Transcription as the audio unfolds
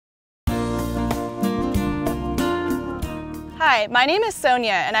Hi, my name is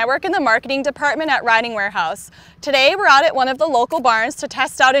Sonia and I work in the marketing department at Riding Warehouse. Today we're out at one of the local barns to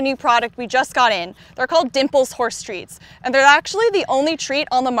test out a new product we just got in. They're called Dimples horse treats, and they're actually the only treat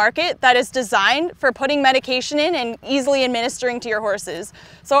on the market that is designed for putting medication in and easily administering to your horses.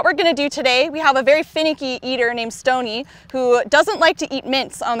 So what we're going to do today, we have a very finicky eater named Stony who doesn't like to eat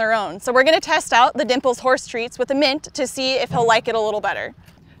mints on their own. So we're going to test out the Dimples horse treats with a mint to see if he'll like it a little better.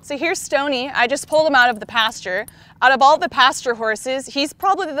 So here's Stony. I just pulled him out of the pasture. Out of all the pasture horses, he's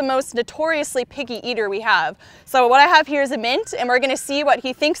probably the most notoriously picky eater we have. So what I have here is a mint, and we're going to see what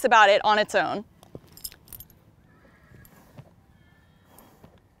he thinks about it on its own.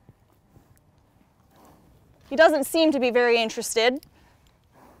 He doesn't seem to be very interested.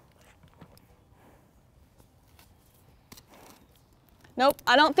 Nope,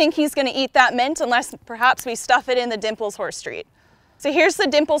 I don't think he's going to eat that mint unless perhaps we stuff it in the Dimples horse treat. So here's the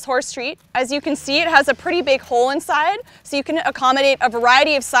Dimples horse treat. As you can see, it has a pretty big hole inside, so you can accommodate a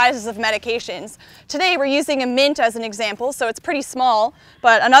variety of sizes of medications. Today we're using a mint as an example, so it's pretty small,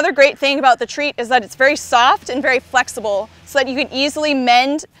 but another great thing about the treat is that it's very soft and very flexible, so that you can easily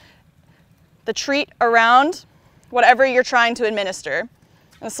mend the treat around whatever you're trying to administer. And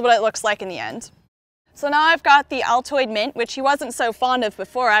this is what it looks like in the end. So now I've got the Altoid mint, which he wasn't so fond of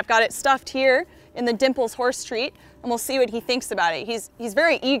before. I've got it stuffed here in the Dimples horse treat, and we'll see what he thinks about it. He's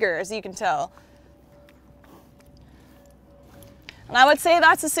very eager, as you can tell. And I would say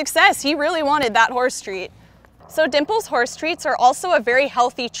that's a success. He really wanted that horse treat. So Dimples horse treats are also a very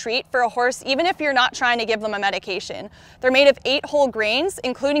healthy treat for a horse, even if you're not trying to give them a medication. They're made of 8 whole grains,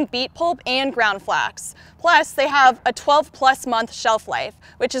 including beet pulp and ground flax. Plus, they have a 12+ month shelf life,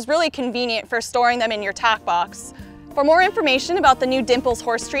 which is really convenient for storing them in your tack box. For more information about the new Dimples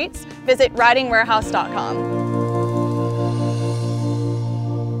horse treats, visit ridingwarehouse.com.